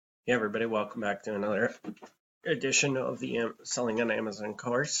Hey everybody, welcome back to another edition of the Selling on Amazon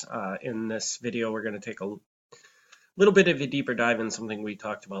course. In this video, we're going to take a little bit of a deeper dive in something we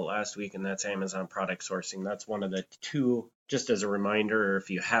talked about last week, and that's Amazon product sourcing. That's one of the two, just as a reminder, if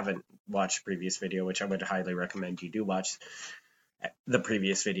you haven't watched the previous video, which I would highly recommend you do watch the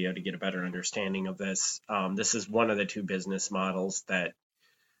previous video to get a better understanding of this. This is one of the two business models that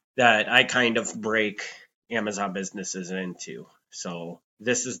I kind of break Amazon businesses into. So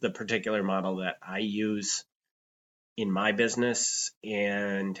this is the particular model that I use in my business.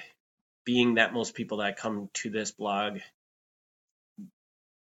 And being that most people that come to this blog,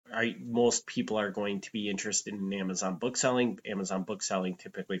 most people are going to be interested in Amazon bookselling. Amazon bookselling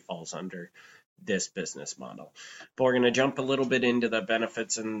typically falls under this business model. But we're going to jump a little bit into the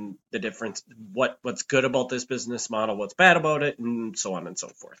benefits and the difference, what's good about this business model, what's bad about it, and so on and so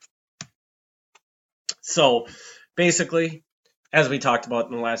forth. So basically, as we talked about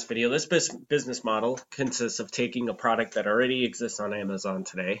in the last video, this business model consists of taking a product that already exists on Amazon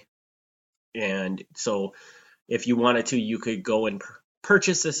today. And so if you wanted to, you could go and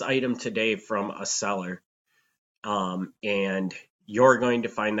purchase this item today from a seller. And you're going to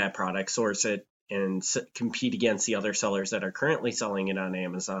find that product, source it, and compete against the other sellers that are currently selling it on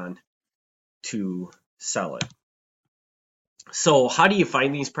Amazon to sell it. So how do you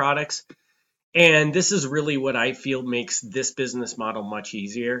find these products? And this is really what I feel makes this business model much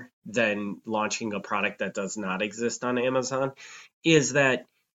easier than launching a product that does not exist on Amazon, is that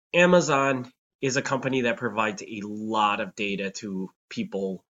Amazon is a company that provides a lot of data to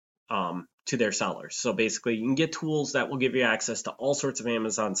people, to their sellers. So basically, you can get tools that will give you access to all sorts of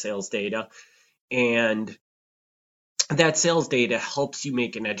Amazon sales data, and that sales data helps you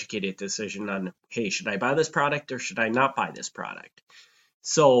make an educated decision on, hey, should I buy this product or should I not buy this product?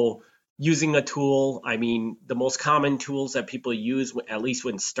 So using a tool, I mean, the most common tools that people use, at least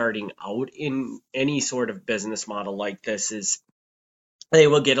when starting out in any sort of business model like this, is they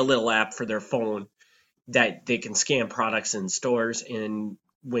will get a little app for their phone that they can scan products in stores. And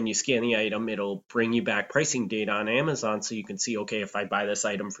when you scan the item, it'll bring you back pricing data on Amazon. So you can see, okay, if I buy this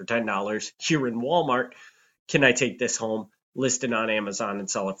item for $10 here in Walmart, can I take this home, list it on Amazon, and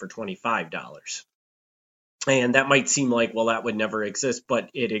sell it for $25? And that might seem like, well, that would never exist, but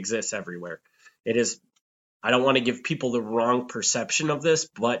it exists everywhere. It is, I don't want to give people the wrong perception of this,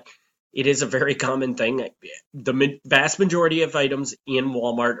 but it is a very common thing. The vast majority of items in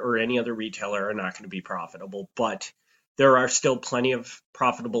Walmart or any other retailer are not going to be profitable, but there are still plenty of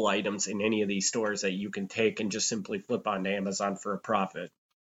profitable items in any of these stores that you can take and just simply flip onto Amazon for a profit.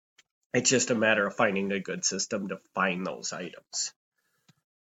 It's just a matter of finding a good system to find those items.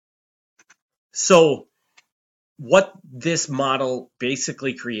 So what this model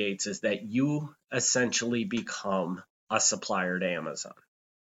basically creates is that you essentially become a supplier to Amazon.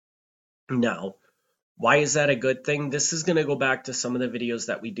 Now, why is that a good thing? This is going to go back to some of the videos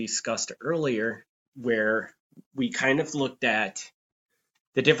that we discussed earlier, where we kind of looked at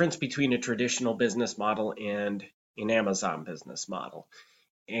the difference between a traditional business model and an Amazon business model.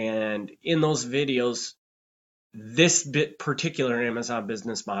 And in those videos, this particular Amazon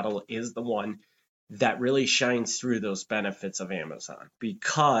business model is the one that really shines through those benefits of Amazon.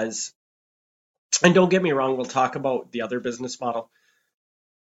 Because, and don't get me wrong, we'll talk about the other business model.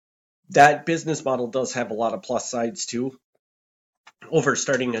 That business model does have a lot of plus sides too over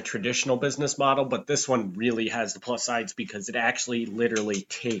starting a traditional business model, but this one really has the plus sides because it actually literally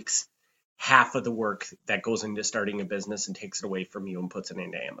takes half of the work that goes into starting a business and takes it away from you and puts it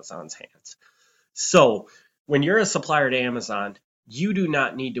into Amazon's hands. So when you're a supplier to Amazon, you do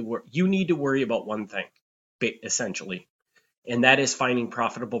not need to worry. You need to worry about one thing, essentially, and that is finding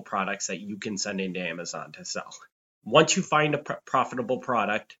profitable products that you can send into Amazon to sell. Once you find a profitable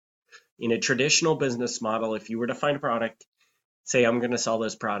product in a traditional business model, if you were to find a product, say I'm going to sell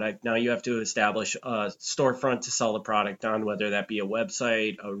this product, now you have to establish a storefront to sell the product on, whether that be a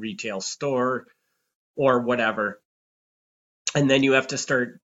website, a retail store, or whatever. And then you have to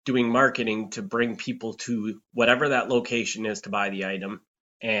start doing marketing to bring people to whatever that location is to buy the item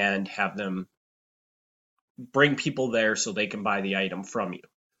and have them bring people there so they can buy the item from you.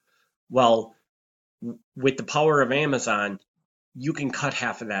 Well, with the power of Amazon, you can cut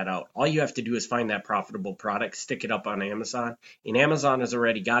half of that out. All you have to do is find that profitable product, stick it up on Amazon, and Amazon has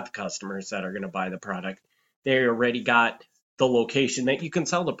already got the customers that are going to buy the product. They already got the location that you can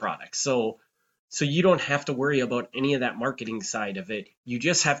sell the product. So you don't have to worry about any of that marketing side of it. You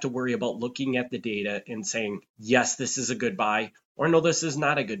just have to worry about looking at the data and saying, yes, this is a good buy, or no, this is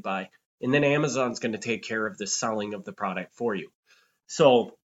not a good buy. And then Amazon's going to take care of the selling of the product for you.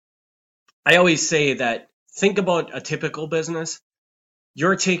 So I always say that think about a typical business.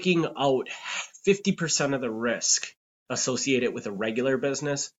 you're taking out 50% of the risk associated with a regular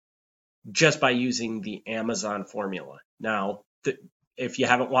business just by using the Amazon formula. Now, if you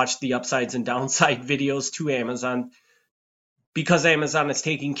haven't watched the upsides and downside videos to Amazon, because Amazon is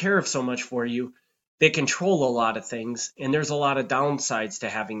taking care of so much for you, they control a lot of things, and there's a lot of downsides to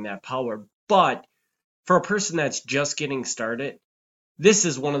having that power. But for a person that's just getting started, this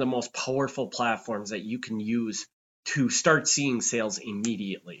is one of the most powerful platforms that you can use to start seeing sales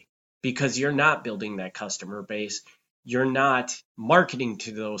immediately, because you're not building that customer base. You're not marketing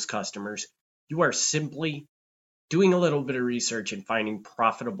to those customers. You are simply doing a little bit of research and finding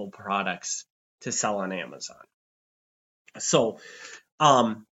profitable products to sell on Amazon. So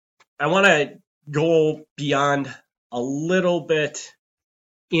I want to go beyond a little bit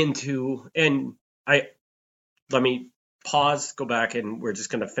into, and let me pause, go back, and we're just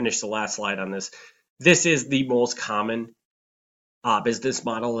going to finish the last slide on this. This is the most common business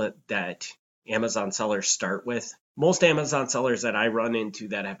model that Amazon sellers start with. Most Amazon sellers that I run into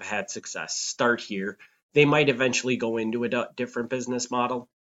that have had success start here. They might eventually go into a different business model,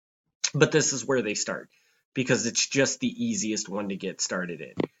 but this is where they start because it's just the easiest one to get started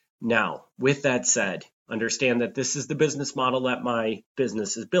in. Now, with that said, understand that this is the business model that my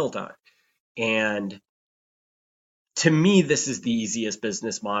business is built on. And to me, this is the easiest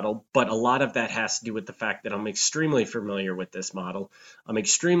business model, but a lot of that has to do with the fact that I'm extremely familiar with this model. I'm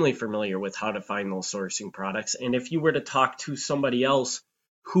extremely familiar with how to find those sourcing products. And if you were to talk to somebody else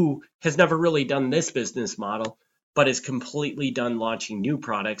who has never really done this business model, but is completely done launching new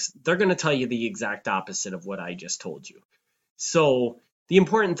products, they're going to tell you the exact opposite of what I just told you. So the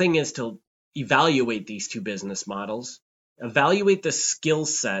important thing is to evaluate these two business models, evaluate the skill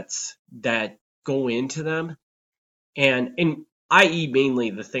sets that go into them. And i.e.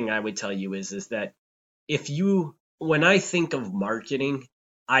 mainly the thing I would tell you is that when I think of marketing,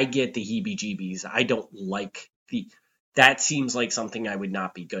 I get the heebie-jeebies. I don't like that seems like something I would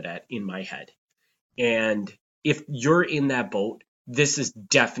not be good at in my head. And if you're in that boat, this is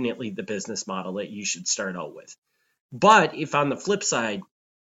definitely the business model that you should start out with. But if on the flip side,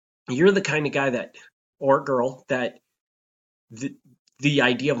 you're the kind of guy or girl that the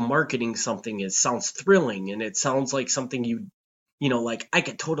idea of marketing something sounds thrilling, and it sounds like something like I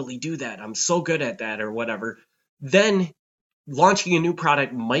could totally do that, I'm so good at that, or whatever, then launching a new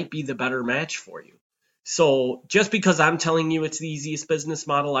product might be the better match for you. So just because I'm telling you it's the easiest business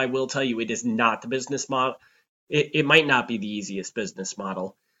model, I will tell you it is not the business model. It might not be the easiest business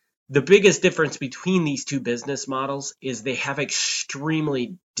model. The biggest difference between these two business models is they have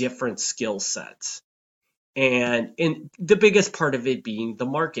extremely different skill sets. And the biggest part of it being the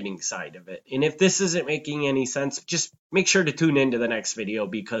marketing side of it. And if this isn't making any sense, just make sure to tune into the next video,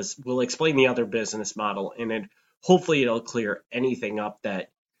 because we'll explain the other business model, and hopefully it'll clear anything up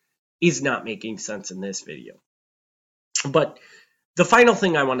that is not making sense in this video. But the final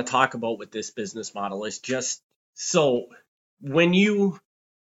thing I want to talk about with this business model is just, so when you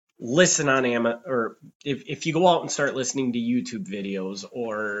listen on Amazon, or if you go out and start listening to YouTube videos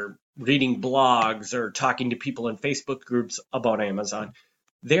or reading blogs or talking to people in Facebook groups about Amazon,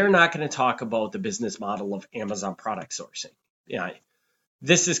 they're not going to talk about the business model of Amazon product sourcing. Yeah,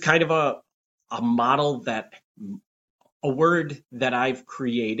 this is kind of a model a word that I've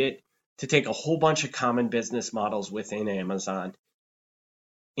created to take a whole bunch of common business models within Amazon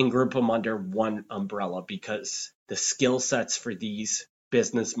and group them under one umbrella, because the skill sets for these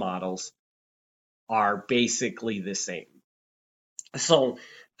business models are basically the same. So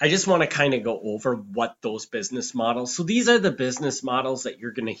I just want to kind of go over what those business models. So these are the business models that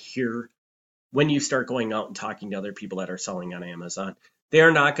you're going to hear when you start going out and talking to other people that are selling on Amazon. They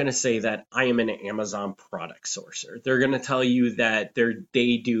are not going to say that I am an Amazon product sourcer. They're going to tell you that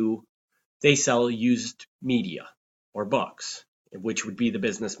they sell used media or books, which would be the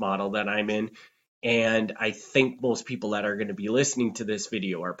business model that I'm in. And I think most people that are going to be listening to this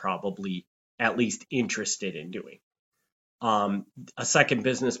video are probably at least interested in doing. A second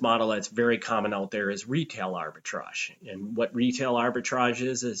business model that's very common out there is retail arbitrage. And what retail arbitrage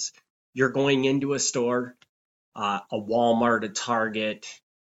is you're going into a store, a Walmart, a Target,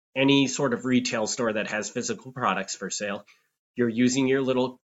 any sort of retail store that has physical products for sale. You're using your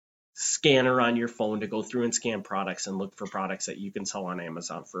little scanner on your phone to go through and scan products and look for products that you can sell on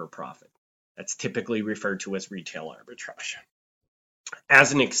Amazon for a profit. That's typically referred to as retail arbitrage.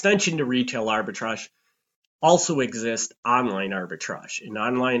 As an extension to retail arbitrage, also exists online arbitrage. And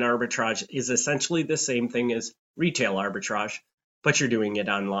online arbitrage is essentially the same thing as retail arbitrage, but you're doing it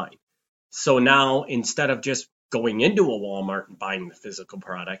online. So now, instead of just going into a Walmart and buying the physical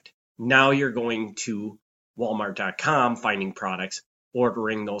product, now you're going to Walmart.com, finding products,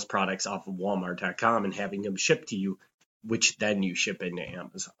 ordering those products off of Walmart.com and having them shipped to you, which then you ship into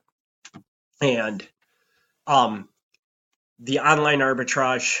Amazon. And the online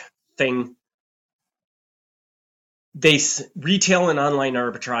arbitrage thing, retail and online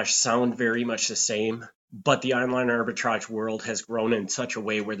arbitrage sound very much the same, but the online arbitrage world has grown in such a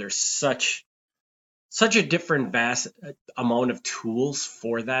way where there's such a different vast amount of tools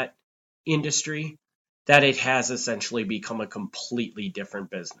for that industry that it has essentially become a completely different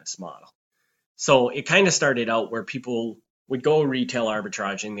business model. So it kind of started out where people would go retail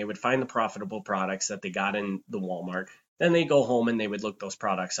arbitraging, they would find the profitable products that they got in the Walmart, then they go home and they would look those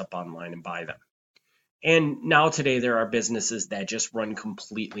products up online and buy them. And now today there are businesses that just run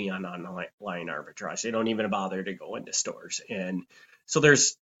completely on online arbitrage. They don't even bother to go into stores. And so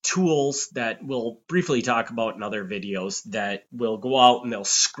there's tools that we'll briefly talk about in other videos that will go out and they'll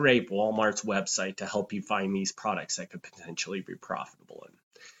scrape Walmart's website to help you find these products that could potentially be profitable and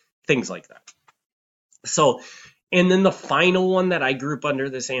things like that. So, and then the final one that I group under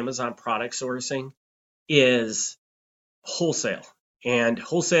this Amazon product sourcing is wholesale. And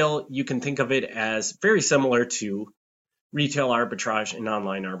wholesale, you can think of it as very similar to retail arbitrage and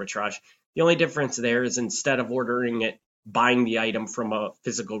online arbitrage. The only difference there is instead of buying the item from a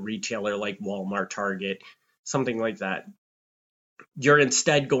physical retailer like Walmart, Target, something like that,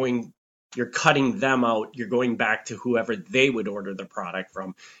 you're cutting them out. You're going back to whoever they would order the product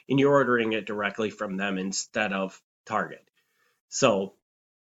from, and you're ordering it directly from them instead of Target. So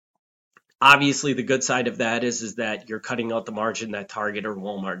obviously, the good side of that is that you're cutting out the margin that Target or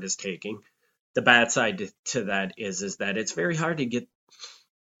Walmart is taking. The bad side to that is that it's very hard to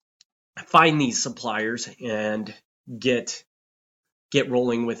find these suppliers and get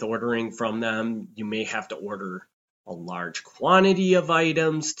rolling with ordering from them. You may have to order a large quantity of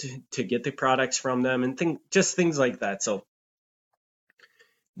items to get the products from them and things like that. So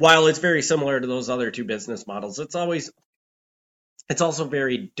while it's very similar to those other two business models, it's also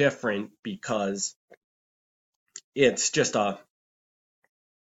very different because it's just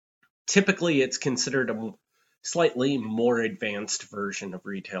typically it's considered a slightly more advanced version of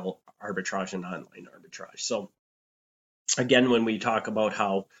retail arbitrage and online arbitrage. So again, when we talk about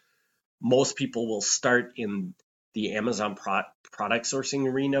how most people will start in the Amazon product sourcing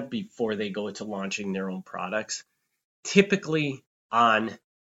arena before they go to launching their own products, typically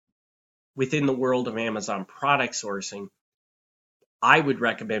within the world of Amazon product sourcing, I would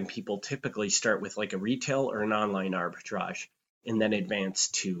recommend people typically start with like a retail or an online arbitrage and then advance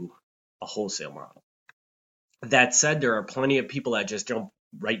to a wholesale model. That said, there are plenty of people that just jump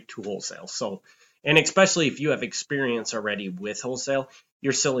right to wholesale. So, and especially if you have experience already with wholesale,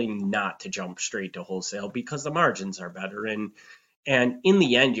 you're silly not to jump straight to wholesale because the margins are better. And in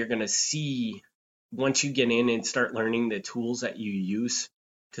the end, you're going to see once you get in and start learning the tools that you use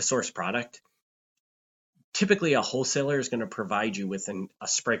to source product, typically a wholesaler is going to provide you with a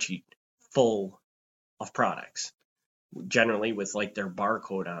spreadsheet full of products, generally with like their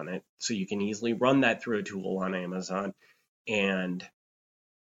barcode on it. So you can easily run that through a tool on Amazon and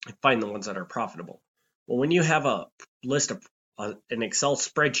find the ones that are profitable. Well, when you have a list of an Excel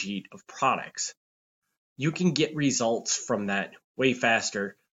spreadsheet of products, you can get results from that way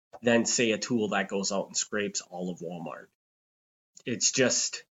faster than, say, a tool that goes out and scrapes all of Walmart. It's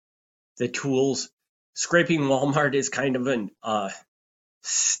just the tools. Scraping Walmart is kind of a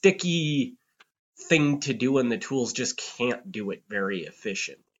sticky thing to do, and the tools just can't do it very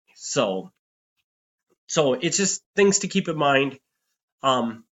efficiently. So it's just things to keep in mind.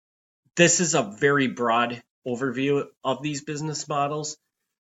 This is a very broad overview of these business models,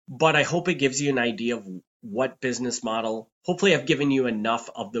 but I hope it gives you an idea of what business model. Hopefully I've given you enough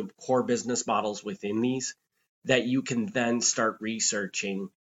of the core business models within these that you can then start researching,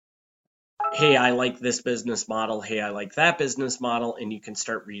 hey, I like this business model, hey, I like that business model, and you can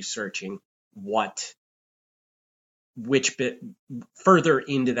start researching which bit further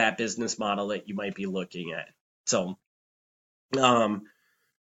into that business model that you might be looking at. So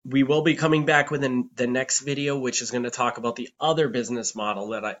we will be coming back with the next video, which is going to talk about the other business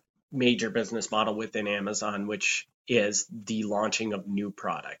model major business model within Amazon, which is the launching of new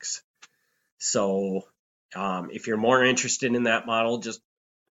products. So if you're more interested in that model, just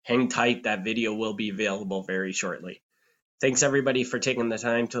hang tight. That video will be available very shortly. Thanks everybody for taking the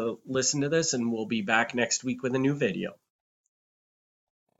time to listen to this, and we'll be back next week with a new video.